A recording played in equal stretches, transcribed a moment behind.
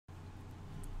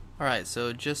Alright,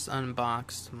 so just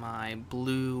unboxed my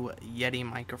Blue Yeti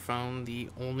microphone, the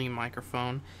only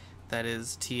microphone that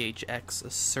is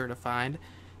THX certified.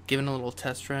 Given a little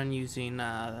test run using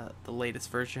the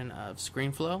latest version of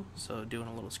Screenflow, so doing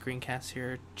a little screencast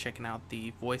here, checking out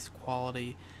the voice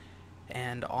quality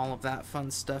and all of that fun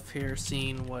stuff here,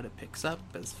 seeing what it picks up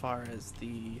as far as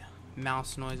the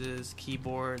mouse noises,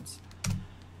 keyboards,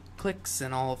 clicks,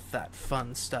 and all of that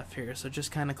fun stuff here. So just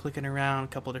kind of clicking around a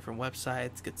couple different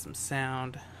websites, get some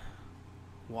sound.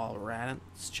 While we're at it,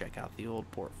 let's check out the old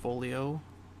portfolio.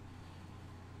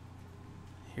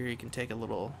 Here you can take a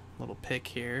little pic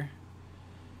here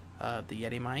of the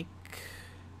Yeti mic.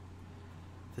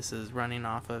 This is running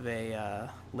off of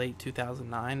a late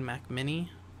 2009 Mac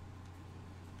Mini,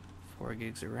 4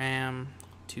 gigs of RAM,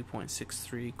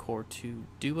 2.63 Core 2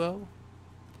 Duo.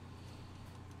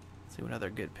 See what other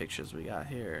good pictures we got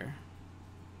here.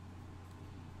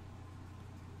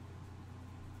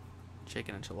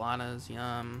 Chicken enchiladas,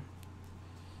 yum.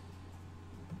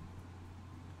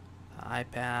 The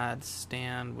iPad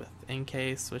stand with in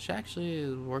case, which actually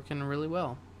is working really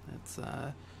well. It's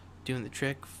doing the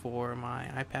trick for my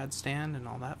iPad stand and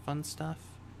all that fun stuff.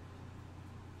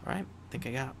 Alright, think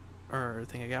I got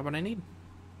what I need.